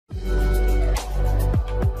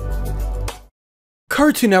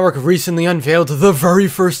Cartoon Network recently unveiled the very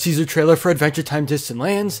first teaser trailer for Adventure Time Distant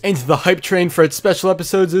Lands, and the hype train for its special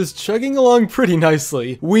episodes is chugging along pretty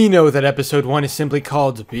nicely. We know that episode 1 is simply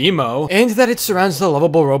called BMO, and that it surrounds the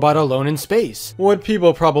lovable robot alone in space. What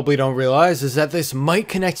people probably don't realize is that this might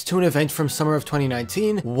connect to an event from summer of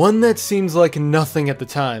 2019, one that seems like nothing at the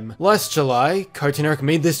time. Last July, Cartoon Network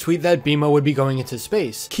made this tweet that BMO would be going into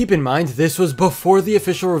space. Keep in mind, this was before the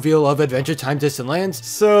official reveal of Adventure Time Distant Lands,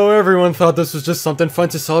 so everyone thought this was just something fun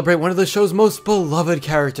to celebrate one of the show's most beloved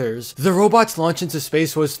characters. The robot's launch into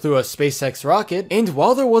space was through a SpaceX rocket, and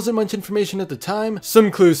while there wasn't much information at the time, some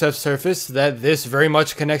clues have surfaced that this very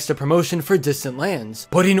much connects to promotion for Distant Lands.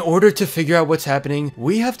 But in order to figure out what's happening,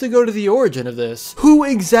 we have to go to the origin of this. Who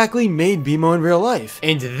exactly made BMO in real life?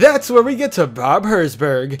 And that's where we get to Bob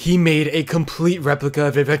Herzberg. He made a complete replica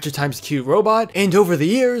of Adventure Time's cute robot, and over the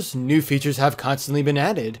years, new features have constantly been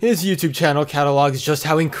added. His YouTube channel catalogs just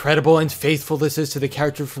how incredible and faithful this is to the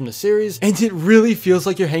character from the series, and it really feels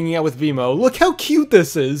like you're hanging out with BMO. Look how cute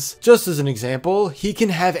this is! Just as an example, he can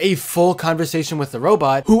have a full conversation with the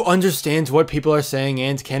robot who understands what people are saying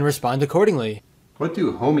and can respond accordingly. What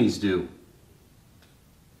do homies do?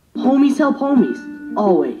 Homies help homies,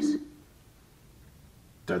 always.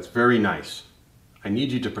 That's very nice. I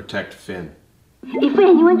need you to protect Finn. If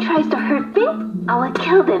anyone tries to hurt Finn, I will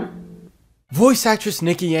kill them. Voice actress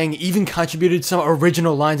Nikki Yang even contributed some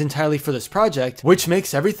original lines entirely for this project, which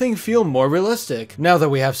makes everything feel more realistic. Now that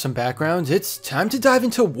we have some background, it's time to dive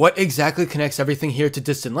into what exactly connects everything here to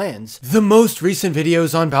Distant Lands. The most recent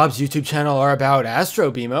videos on Bob's YouTube channel are about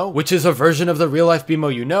Astro BMO, which is a version of the real-life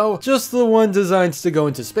BMO you know, just the one designed to go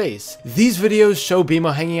into space. These videos show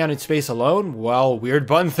BMO hanging out in space alone, while weird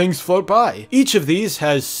button things float by. Each of these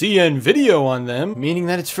has CN video on them, meaning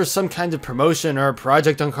that it's for some kind of promotion or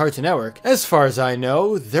project on Cartoon Network. As far as I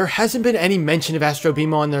know, there hasn't been any mention of Astro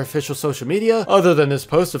BMO on their official social media, other than this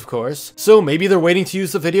post of course, so maybe they're waiting to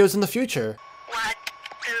use the videos in the future. What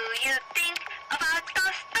do you think about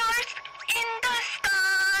the stars in the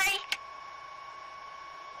sky?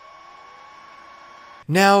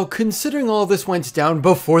 Now, considering all this went down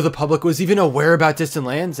before the public was even aware about Distant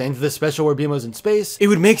Lands and the special where BMO's in space, it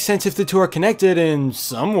would make sense if the two are connected in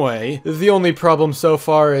some way. The only problem so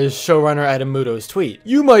far is showrunner Adam Muto's tweet.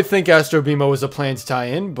 You might think Astro BMO was a planned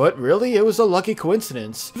tie-in, but really it was a lucky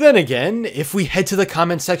coincidence. Then again, if we head to the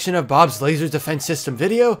comment section of Bob's Laser Defense System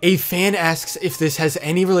video, a fan asks if this has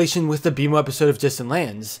any relation with the BMO episode of Distant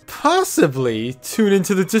Lands. Possibly. Tune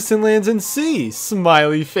into the Distant Lands and see.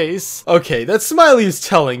 Smiley face. Okay, that smiley is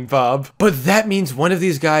telling, Bob. But that means one of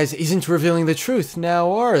these guys isn't revealing the truth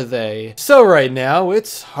now, are they? So right now,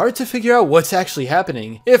 it's hard to figure out what's actually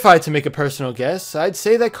happening. If I had to make a personal guess, I'd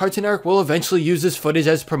say that Cartoon Network will eventually use this footage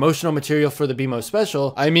as promotional material for the BMO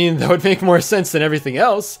special. I mean, that would make more sense than everything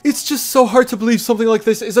else. It's just so hard to believe something like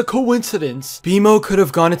this is a coincidence. BMO could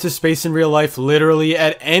have gone into space in real life literally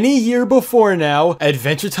at any year before now.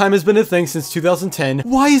 Adventure Time has been a thing since 2010.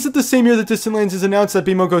 Why is it the same year that Distant Lands is announced that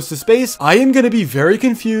BMO goes to space? I am gonna be very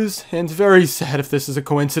confused and very sad if this is a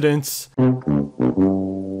coincidence.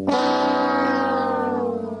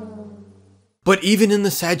 But even in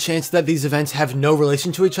the sad chance that these events have no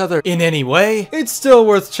relation to each other in any way, it's still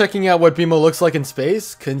worth checking out what BMO looks like in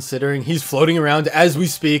space, considering he's floating around as we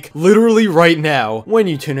speak, literally right now. When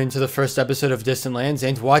you tune into the first episode of Distant Lands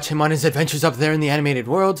and watch him on his adventures up there in the animated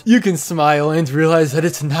world, you can smile and realize that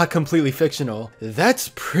it's not completely fictional.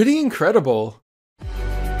 That's pretty incredible.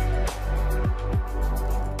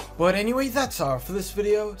 But anyway, that's all for this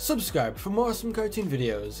video. Subscribe for more awesome cartoon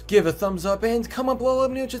videos. Give a thumbs up and comment below,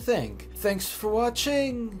 let me know what you think. Thanks for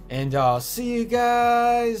watching, and I'll see you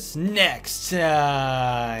guys next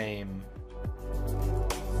time.